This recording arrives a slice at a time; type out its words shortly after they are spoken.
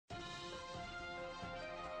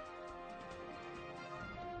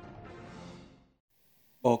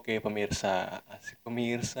Oke pemirsa, asik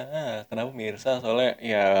pemirsa. Kenapa pemirsa? Soalnya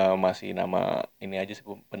ya masih nama ini aja sih,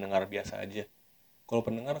 pendengar biasa aja. Kalau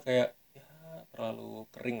pendengar kayak ya terlalu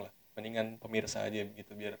kering lah. Mendingan pemirsa aja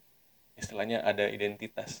gitu biar istilahnya ada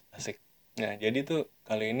identitas. Asik. Nah, jadi tuh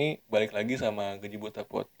kali ini balik lagi sama Gaji Buta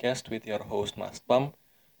Podcast with your host Mas Pam.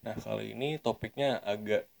 Nah, kali ini topiknya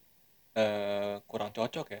agak kurang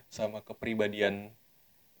cocok ya sama kepribadian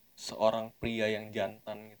seorang pria yang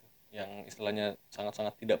jantan gitu, yang istilahnya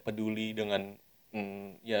sangat-sangat tidak peduli dengan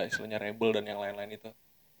ya istilahnya rebel dan yang lain-lain itu.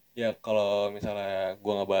 Ya kalau misalnya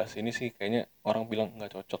gue ngebahas ini sih kayaknya orang bilang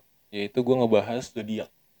nggak cocok, yaitu gue ngebahas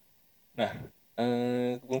zodiak. Nah,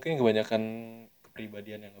 mungkin kebanyakan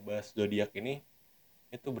kepribadian yang ngebahas zodiak ini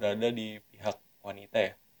itu berada di pihak wanita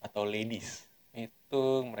ya, atau ladies.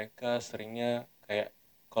 Itu mereka seringnya kayak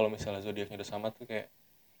kalau misalnya zodiaknya udah sama tuh kayak,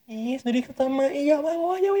 ih sedikit sama, iya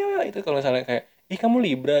wow ya ya ya. Itu kalau misalnya kayak, ih kamu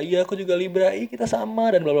Libra, iya aku juga Libra, ih kita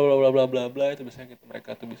sama dan bla bla bla bla bla bla bla. Itu biasanya gitu,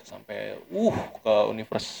 mereka tuh bisa sampai ke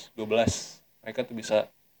universe 12. Mereka tuh bisa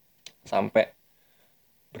sampai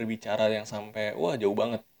berbicara yang sampai wah jauh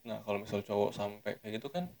banget. Nah kalau misal cowok sampai kayak gitu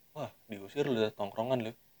kan, wah diusir lu dari tongkrongan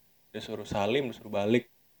lu, disuruh salim, disuruh balik,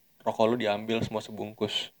 rokok lu diambil semua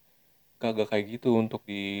sebungkus. Kagak kayak gitu untuk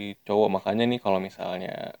di cowok. Makanya nih kalau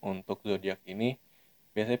misalnya untuk zodiak ini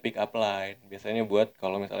biasanya pick up line, biasanya buat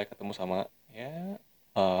kalau misalnya ketemu sama ya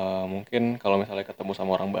mungkin kalau misalnya ketemu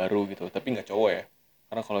sama orang baru gitu, tapi nggak cowok ya,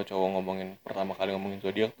 karena kalau cowok ngomongin pertama kali ngomongin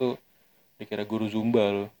zodiak tuh dikira guru zumba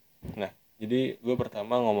loh. Nah, jadi gue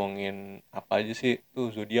pertama ngomongin apa aja sih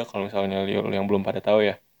tuh zodiak kalau misalnya yang belum pada tahu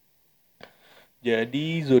ya.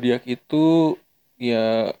 Jadi zodiak itu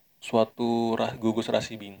ya suatu gugus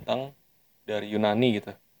rasi bintang dari Yunani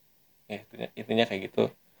gitu, ya intinya kayak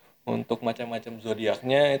gitu. Untuk macam-macam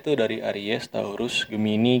zodiaknya itu dari Aries, Taurus,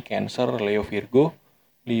 Gemini, Cancer, Leo, Virgo,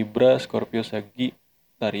 Libra, Scorpio,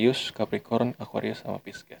 Sagittarius, Capricorn, Aquarius, sama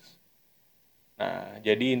Pisces. Nah,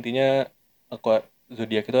 jadi intinya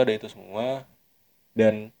zodiak itu ada itu semua.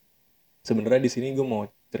 Dan sebenarnya di sini gue mau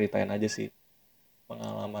ceritain aja sih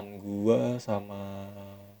pengalaman gue sama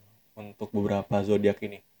untuk beberapa zodiak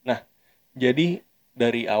ini. Nah, jadi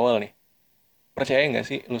dari awal nih, percaya nggak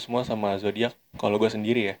sih lu semua sama zodiak? Kalau gue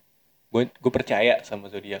sendiri ya, gue percaya sama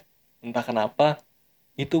zodiak. Entah kenapa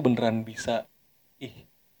itu beneran bisa, ih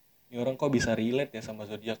ini orang kok bisa relate ya sama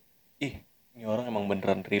zodiak, ih ini orang emang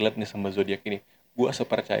beneran relate nih sama zodiak ini. Gue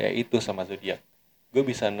sepercaya itu sama zodiak. Gue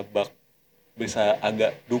bisa nebak, bisa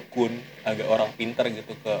agak dukun, agak orang pintar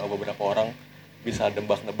gitu ke beberapa orang, bisa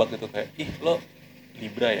nebak-nebak gitu kayak, ih lo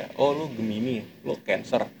Libra ya, oh lo Gemini, lo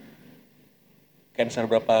Cancer, Cancer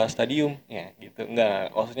berapa stadium ya gitu.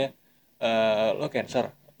 Enggak, maksudnya lo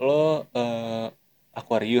Cancer, lo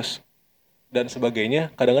Aquarius dan sebagainya.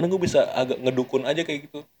 Kadang-kadang gue bisa agak ngedukun aja kayak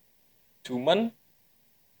gitu. Cuman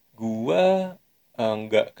gue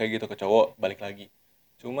nggak kayak gitu ke cowok, balik lagi.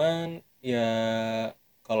 Cuman ya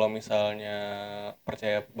kalau misalnya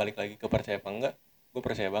percaya, balik lagi ke percaya apa enggak, gue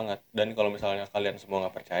percaya banget. Dan kalau misalnya kalian semua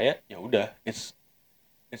nggak percaya, ya udah, it's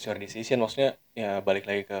your decision. Maksudnya ya balik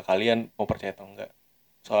lagi ke kalian mau percaya atau enggak.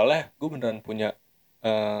 Soalnya gue beneran punya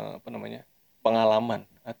apa namanya, pengalaman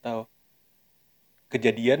atau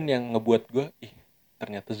kejadian yang ngebuat gue, ih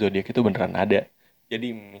ternyata zodiak itu beneran ada.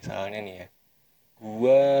 Jadi misalnya nih ya,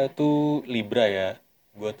 gue tuh Libra ya,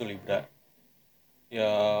 gue tuh Libra. Ya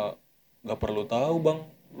nggak perlu tahu bang,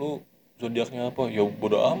 lu zodiaknya apa? Ya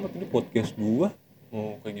bodo amat, ini podcast gue.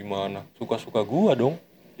 Mau kayak gimana? Suka-suka gue dong.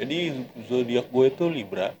 Jadi zodiak gue itu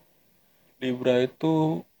Libra. Libra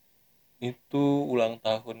itu ulang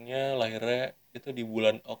tahunnya lahirnya itu di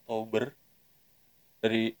bulan Oktober.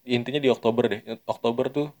 Dari intinya di Oktober deh. Oktober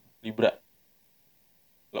tuh Libra.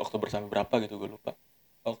 Lah, Oktober sampai berapa gitu gue lupa.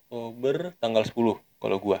 Oktober tanggal 10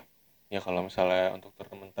 kalau gue. Ya kalau misalnya untuk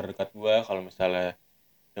teman terdekat gue, kalau misalnya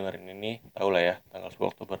dengerin ini tau lah ya tanggal 10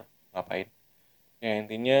 Oktober ngapain. Ya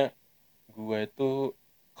intinya gue itu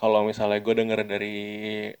kalau misalnya gue denger dari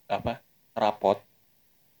apa, rapot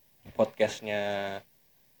podcastnya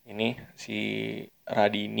ini si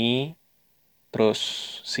Radini, terus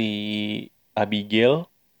si Abigail,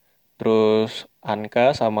 terus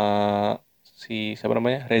Anka sama si siapa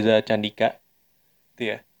namanya Reza Candika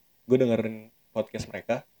itu ya, gue dengerin podcast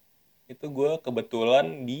mereka. Itu gue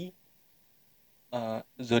kebetulan di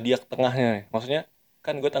zodiak tengahnya nih. Maksudnya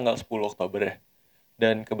kan gue tanggal 10 Oktober ya.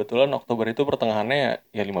 Dan kebetulan Oktober itu pertengahannya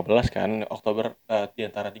ya 15 kan. Oktober di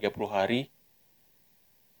antara 30 hari.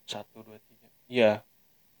 Satu 2 3. Iya,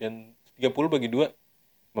 dan 30 bagi 2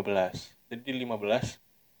 15. Jadi di 15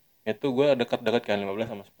 itu gue dekat-dekat kan,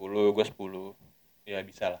 15 sama 10, gue 10. Ya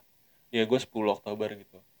bisa lah. Ya gue 10 Oktober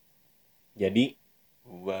gitu. Jadi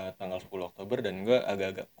gue tanggal 10 Oktober dan gue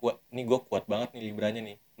agak-agak kuat nih, gue kuat banget nih Libranya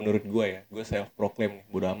nih menurut gue ya, gue self proclaim nih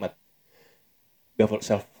bodo amat.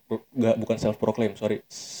 Gak, bukan self proclaim, sorry,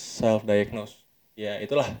 self diagnose, ya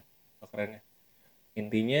itulah kerennya.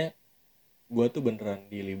 Intinya gue tuh beneran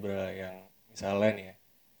di Libra yang misalnya nih ya,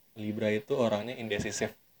 Libra itu orangnya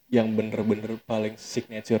indecisif, yang bener-bener paling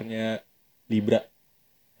signaturenya Libra.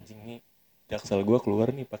 Anjing nih, jaksel gue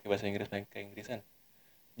keluar nih pakai bahasa Inggris kayak Inggrisan.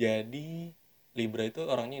 Jadi Libra itu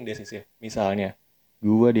orangnya indecisif. Misalnya,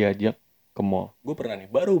 gue diajak ke mall. Gue pernah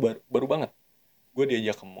nih, baru banget. Gue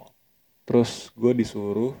diajak ke mall. Terus gue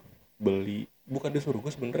disuruh beli, bukan disuruh,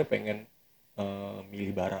 gue sebenarnya pengen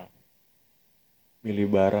milih barang. Milih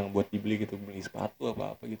barang buat dibeli gitu, beli sepatu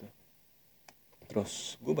apa-apa gitu.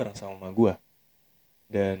 Terus gue bareng sama mama gue.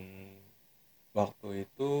 Dan waktu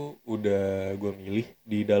itu udah gue milih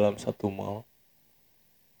di dalam satu mall.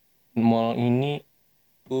 Mall ini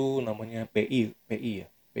tuh namanya PI ya.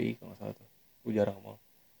 PI kalau nggak salah tuh. Gue jarang ke mall.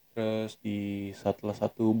 Terus di salah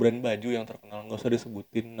satu brand baju yang terkenal, nggak usah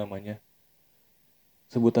disebutin namanya,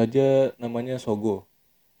 sebut aja namanya Sogo.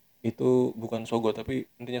 Itu bukan Sogo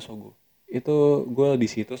tapi intinya Sogo. Itu gue di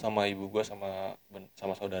situ sama ibu gue, sama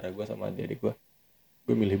saudara gue, sama adik gue.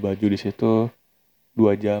 Gue milih baju di situ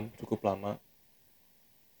 2 jam, cukup lama.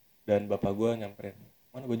 Dan bapak gue nyamperin,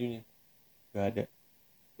 mana bajunya? Gak ada,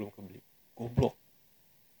 belum kebeli. Goblok,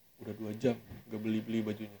 udah 2 jam gak beli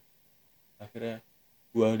bajunya. Akhirnya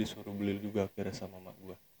gue disuruh beli juga akhirnya sama mak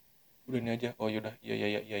gue. Udah ini aja, oh yaudah,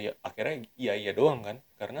 iya, akhirnya iya doang kan,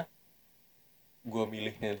 karena gue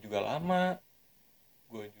milihnya juga lama.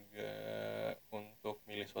 Gue juga untuk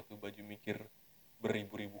milih suatu baju mikir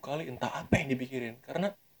beribu-ribu kali, entah apa yang dipikirin.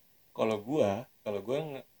 Karena kalau gue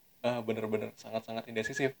bener-bener sangat-sangat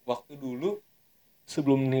indecisif waktu dulu.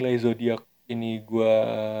 Sebelum nilai zodiak ini gue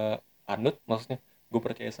anut, maksudnya gue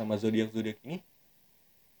percaya sama zodiak ini,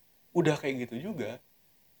 udah kayak gitu juga.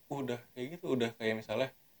 Udah kayak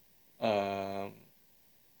em,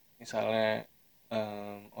 misalnya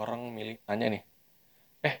orang milih tanya nih,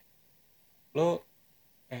 eh lo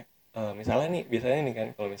misalnya nih, biasanya nih kan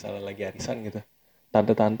kalau misalnya lagi arisan gitu,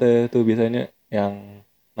 tante-tante tuh biasanya yang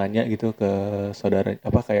nanya gitu ke saudara,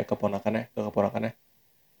 apa, kayak ke keponakannya,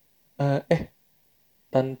 eh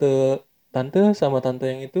tante tante sama tante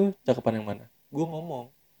yang itu cakepan yang mana? Gue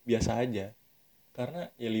ngomong biasa aja, karena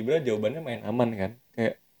ya Libra jawabannya main aman kan,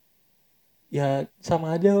 kayak ya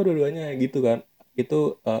sama aja dua-duanya gitu kan.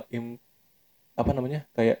 Itu apa namanya,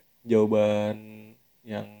 kayak jawaban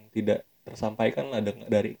yang tidak tersampaikan lah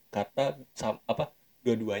dari kata apa,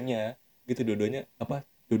 dua-duanya gitu,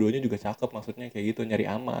 dua-duanya juga cakep, maksudnya kayak gitu, nyari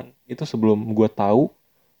aman. Itu sebelum gue tahu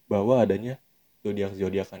bahwa adanya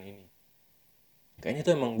zodiakan ini. Kayaknya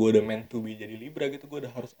tuh emang gue udah meant to be jadi Libra gitu, gue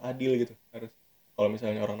udah harus adil gitu, harus, kalau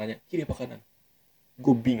misalnya orang nanya kiri apa kanan,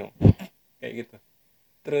 gue bingung kayak gitu.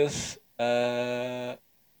 Terus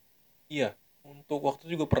iya, untuk waktu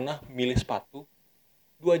juga pernah milih sepatu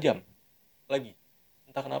 2 jam lagi.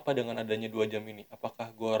 Entah kenapa dengan adanya 2 jam ini,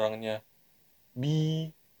 apakah gue orangnya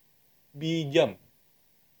bi jam,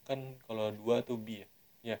 kan kalau dua tuh bi ya.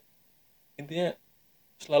 Ya, intinya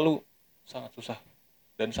selalu sangat susah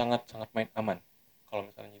dan sangat sangat main aman kalau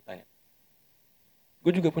misalnya ditanya.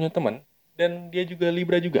 Gue juga punya teman dan dia juga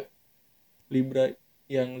Libra juga. Libra,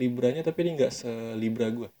 yang Libranya tapi dia nggak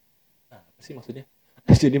se-Libra gue. Nah, apa sih maksudnya?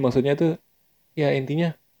 Jadi maksudnya tuh, ya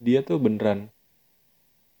intinya dia tuh beneran,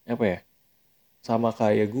 apa ya, sama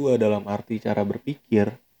kayak gue dalam arti cara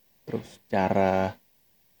berpikir, terus cara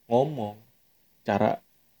ngomong, cara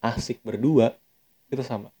asik berdua, itu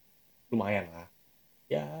sama. Lumayan lah.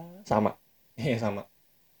 Ya, sama. Ya sama.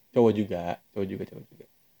 Cowok juga.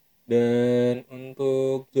 Dan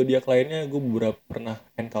untuk zodiak lainnya gue pernah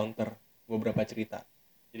encounter beberapa cerita.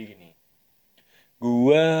 Jadi gini,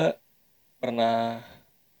 gue pernah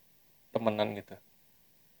temenan gitu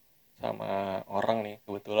sama orang nih,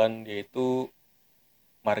 kebetulan dia itu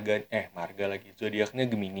marga lagi, zodiaknya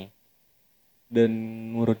Gemini. Dan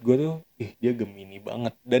menurut gue tuh, dia Gemini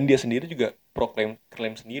banget, dan dia sendiri juga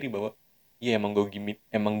klaim sendiri bahwa iya emang gue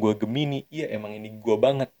Gemini, iya emang ini gue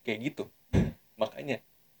banget kayak gitu. Makanya,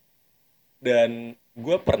 dan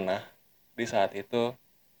gue pernah di saat itu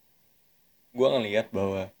gue ngelihat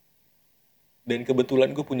bahwa, dan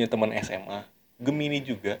kebetulan gue punya teman SMA Gemini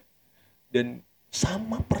juga, dan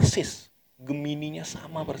sama persis, Gemininya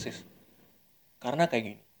sama persis. Karena kayak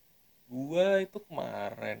gini, gue itu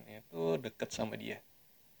kemarin itu deket sama dia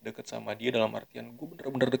dalam artian gue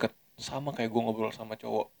bener-bener deket, sama kayak gue ngobrol sama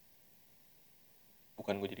cowok.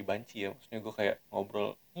 Bukan gue jadi banci ya, maksudnya gue kayak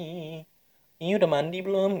ngobrol, ini udah mandi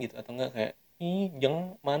belum gitu, atau enggak kayak,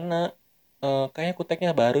 jeng mana, kayaknya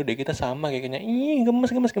kuteknya baru deh, kita sama kayaknya, ih gemes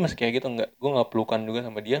gemes gemes kayak gitu. Enggak, gue nggak pelukan juga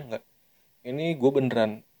sama dia, enggak. Ini gue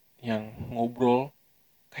beneran yang ngobrol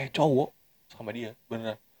kayak cowok sama dia,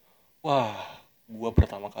 beneran. Wah, gue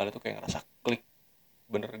pertama kali tuh kayak ngerasa klik,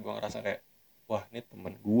 bener. Gue ngerasa kayak, wah ini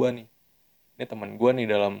teman gue nih, ini teman gue nih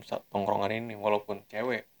dalam tongkrongan ini, walaupun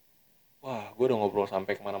cewek. Wah, gue udah ngobrol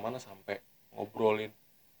sampai kemana-mana, sampai ngobrolin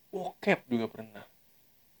bokep juga pernah,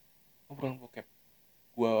 ngobrolin bokep.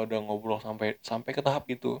 Gue udah ngobrol sampai sampai ke tahap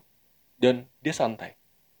itu, dan dia santai.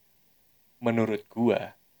 Menurut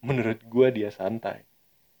gua dia santai,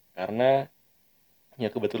 karena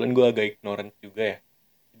ya kebetulan gua agak ignorant juga ya,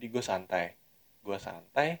 jadi gua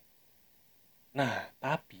santai. Nah,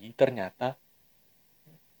 tapi ternyata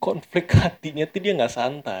konflik hatinya tuh dia nggak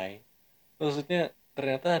santai. Maksudnya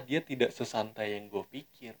ternyata dia tidak sesantai yang gue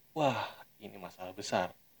pikir. Wah, ini masalah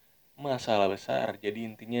besar. Jadi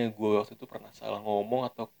intinya gue waktu itu pernah salah ngomong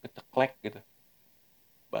atau keceklek gitu,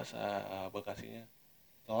 bahasa Bekasinya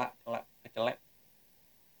celak celak kecelek.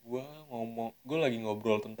 Gue lagi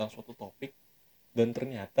ngobrol tentang suatu topik, dan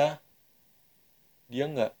ternyata dia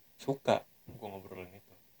nggak suka gue ngobrolin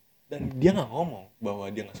itu. Dan dia nggak ngomong bahwa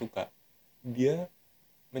dia nggak suka, dia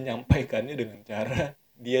menyampaikannya dengan cara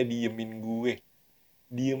dia diemin gue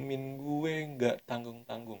nggak tanggung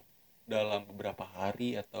tanggung dalam beberapa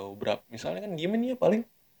hari, atau berapa, misalnya kan diemin ya paling,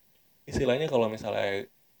 istilahnya kalau misalnya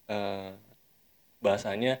eh,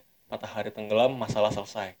 bahasanya matahari tenggelam masalah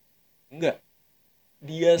selesai. Enggak,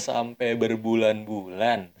 dia sampai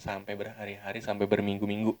berbulan-bulan, sampai berhari-hari, sampai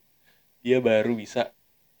berminggu-minggu, dia baru bisa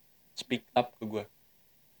speak up ke gue.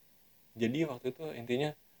 Jadi waktu itu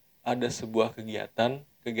intinya ada sebuah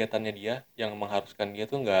kegiatannya dia yang mengharuskan dia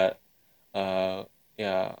tuh nggak, eh,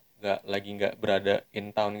 ya nggak berada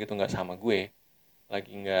in town gitu, nggak sama gue,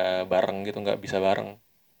 lagi nggak bareng gitu, nggak bisa bareng.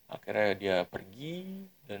 Akhirnya dia pergi,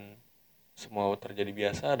 dan semua terjadi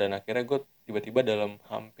biasa, dan akhirnya gue tiba-tiba dalam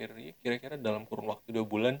hampir ya, kira-kira dalam kurun waktu 2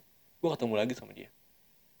 bulan, gue ketemu lagi sama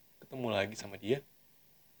dia.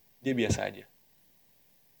 Dia biasa aja,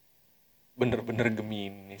 bener-bener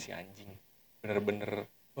Gemini si anjing, bener-bener.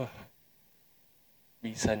 Wah,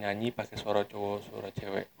 bisa nyanyi pakai suara cowok suara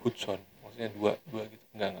cewek Hudson, maksudnya dua dua gitu.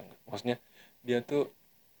 Enggak, maksudnya dia tuh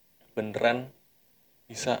beneran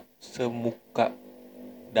bisa semuka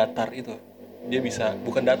datar itu. Dia bisa,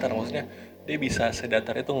 bukan datar maksudnya, dia bisa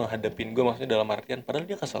sedatar itu ngehadapin gue, maksudnya dalam artian padahal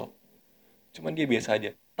dia kesel, cuman dia biasa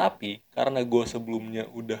aja. Tapi karena gue sebelumnya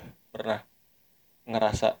udah pernah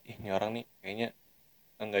ngerasa, ih ini orang nih kayaknya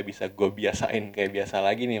nggak bisa gue biasain kayak biasa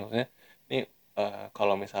lagi nih, maksudnya nih,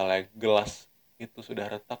 kalau misalnya gelas itu sudah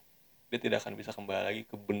retak, dia tidak akan bisa kembali lagi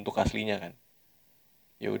ke bentuk aslinya kan.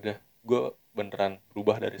 Ya udah, gue beneran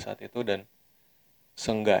berubah dari saat itu, dan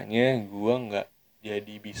seenggaknya gue nggak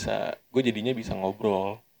jadi bisa, gue jadinya bisa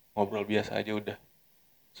ngobrol ngobrol biasa aja udah,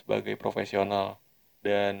 sebagai profesional.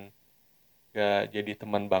 Dan gak jadi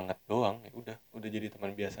teman banget doang, ya udah jadi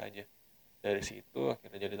teman biasa aja. Dari situ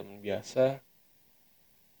akhirnya jadi teman biasa,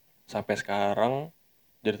 sampai sekarang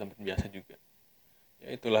jadi teman biasa juga.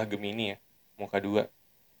 Ya itulah Gemini ya, muka dua.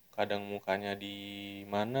 Kadang mukanya di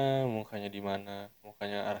mana, mukanya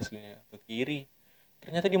aslinya ke kiri,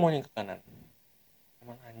 ternyata dia maunya ke kanan.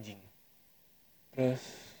 Emang anjing. Terus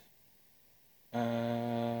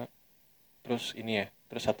eh terus ini ya,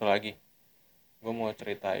 terus satu lagi, gue mau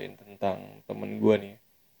ceritain tentang temen gue nih.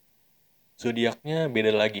 Zodiaknya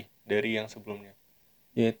beda lagi dari yang sebelumnya,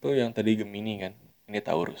 yaitu yang tadi Gemini kan, ini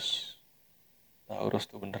Taurus. Taurus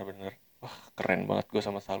tuh bener-bener, wah keren banget gue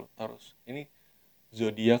sama Taurus ini.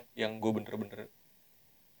 Zodiak yang gue bener-bener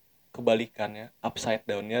kebalikannya, upside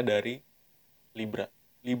downnya dari Libra.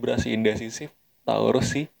 Libra si indecisif,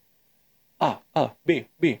 Taurus si A B.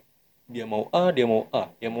 Dia mau A, dia mau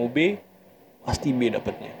A, dia mau B, pasti B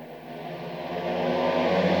dapetnya.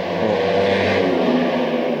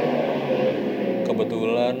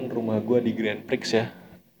 Kebetulan rumah gue di Grand Prix ya,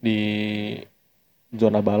 di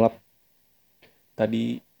zona balap.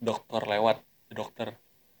 Tadi dokter lewat, dokter.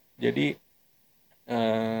 Jadi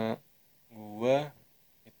eh, gue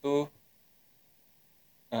itu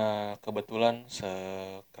kebetulan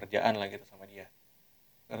sekerjaan lah gitu sama dia.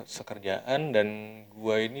 Sekerjaan, dan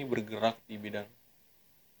gue ini bergerak di bidang,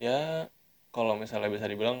 ya kalau misalnya bisa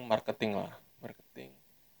dibilang marketing lah, marketing.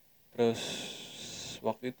 Terus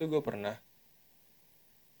waktu itu gue pernah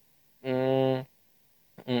hmm,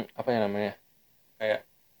 apa ya namanya, kayak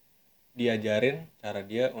diajarin cara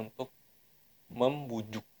dia untuk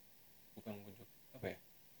membujuk, bukan bujuk, apa ya,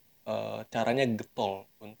 caranya getol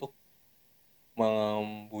untuk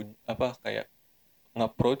apa kayak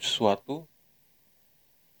nge-approach suatu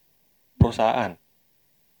perusahaan,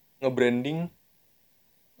 nge-branding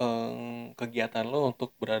kegiatan lo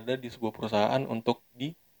untuk berada di sebuah perusahaan untuk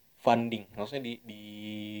di funding, maksudnya di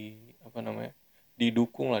apa namanya,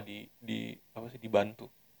 didukung lah, di apa sih, dibantu.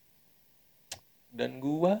 Dan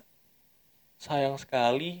gua sayang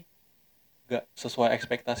sekali gak sesuai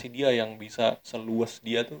ekspektasi dia, yang bisa seluas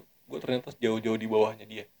dia tuh gue ternyata jauh-jauh di bawahnya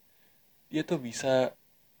dia. Dia tuh bisa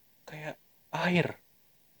kayak air,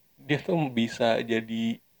 dia tuh bisa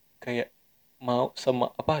jadi kayak mau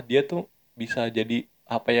sama apa, dia tuh bisa jadi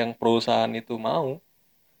apa yang perusahaan itu mau.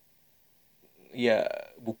 Ya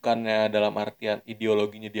bukannya dalam artian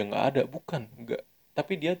ideologinya dia nggak ada, bukan, nggak,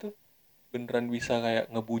 tapi dia tuh beneran bisa kayak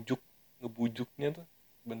ngebujuknya tuh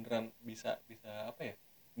beneran bisa bisa apa ya,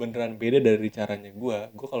 beneran beda dari caranya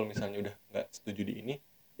gue kalau misalnya udah nggak setuju di ini,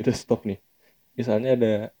 itu stop nih. Misalnya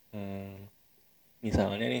ada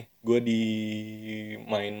misalnya nih gue di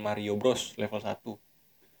main Mario Bros level satu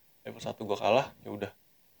gue kalah, ya udah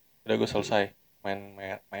gue selesai main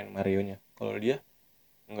Marionya. Kalau dia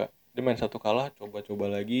enggak, dia main satu kalah, coba-coba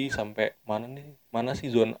lagi sampai mana nih, mana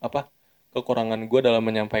sih zona apa kekurangan gue dalam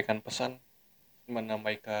menyampaikan pesan,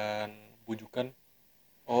 menyampaikan bujukan.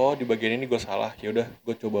 Oh, di bagian ini gue salah, ya udah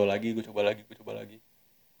gue coba lagi, gue coba lagi.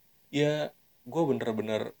 Ya gue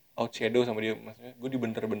bener-bener outshadow sama dia, maksudnya gue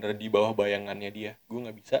bener-bener di bawah bayangannya dia. Gue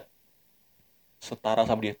nggak bisa setara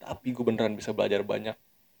sama dia, tapi gue beneran bisa belajar banyak,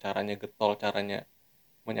 caranya getol, caranya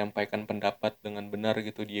menyampaikan pendapat dengan benar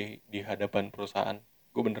gitu di hadapan perusahaan.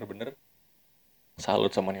 Gue bener-bener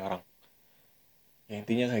salut sama nih orang. Ya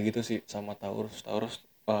intinya kayak gitu sih sama Taurus. Taurus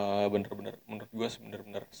bener-bener menurut gue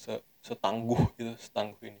bener-bener setangguh gitu,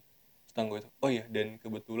 setangguh itu. Oh iya, dan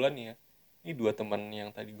kebetulan ya, ini dua teman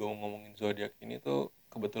yang tadi gue ngomongin zodiak ini tuh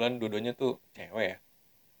kebetulan dua-duanya tuh cewek ya.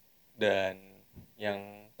 Dan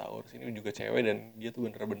yang Taurus ini juga cewek, dan dia tuh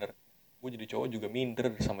bener-bener, gue jadi cowok juga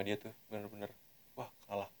minder sama dia tuh, bener-bener wah,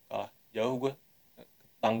 kalah kalah jauh gue.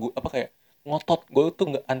 Tangguh apa, kayak ngotot. Gue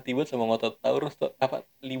tuh nggak anti banget sama ngotot. Taurus tuh apa,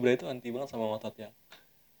 Libra itu anti banget sama ngotot, yang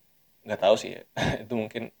nggak tahu sih ya. Itu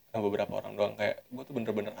mungkin beberapa orang doang, kayak gue tuh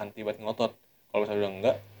bener-bener anti banget ngotot. Kalau misalnya udah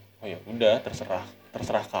enggak, oh ya udah, terserah,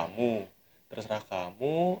 terserah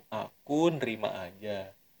kamu, aku nerima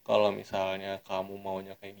aja. Kalau misalnya kamu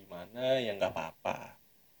maunya kayak gimana, ya nggak apa-apa,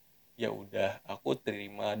 ya udah, aku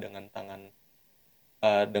terima dengan tangan,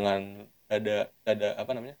 dengan dada dada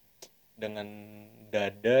apa namanya, dengan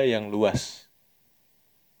dada yang luas.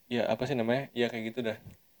 Ya apa sih namanya, ya kayak gitu dah.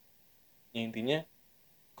 Ya intinya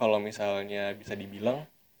kalau misalnya bisa dibilang,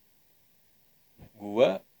 gue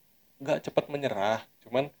nggak cepat menyerah.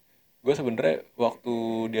 Cuman gue sebenarnya waktu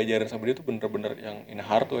diajarin sama dia tuh bener-bener yang in a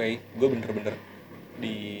hard way. Gue bener-bener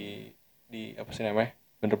di apa sih namanya,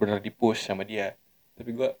 bener-bener di push sama dia. Tapi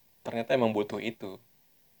gue ternyata emang butuh itu.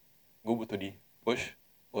 Gue butuh di push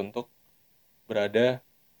untuk berada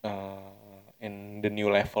in the new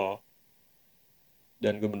level.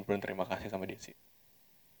 Dan gue bener-bener terima kasih sama dia sih.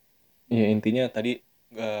 Ya intinya tadi,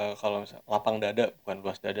 kalau misalnya lapang dada, bukan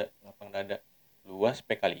luas dada, lapang dada, luas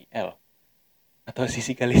P kali L, atau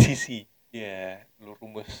sisi kali sisi. Ya lu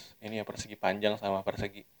rumus ini ya, persegi panjang sama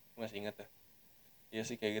persegi, masih ingat tuh. Ya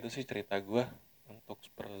sih kayak gitu sih cerita gue untuk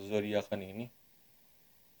perzodiakan ini.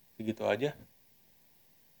 Begitu aja,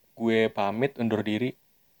 gue pamit undur diri.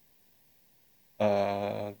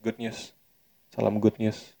 Good news, salam good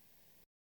news.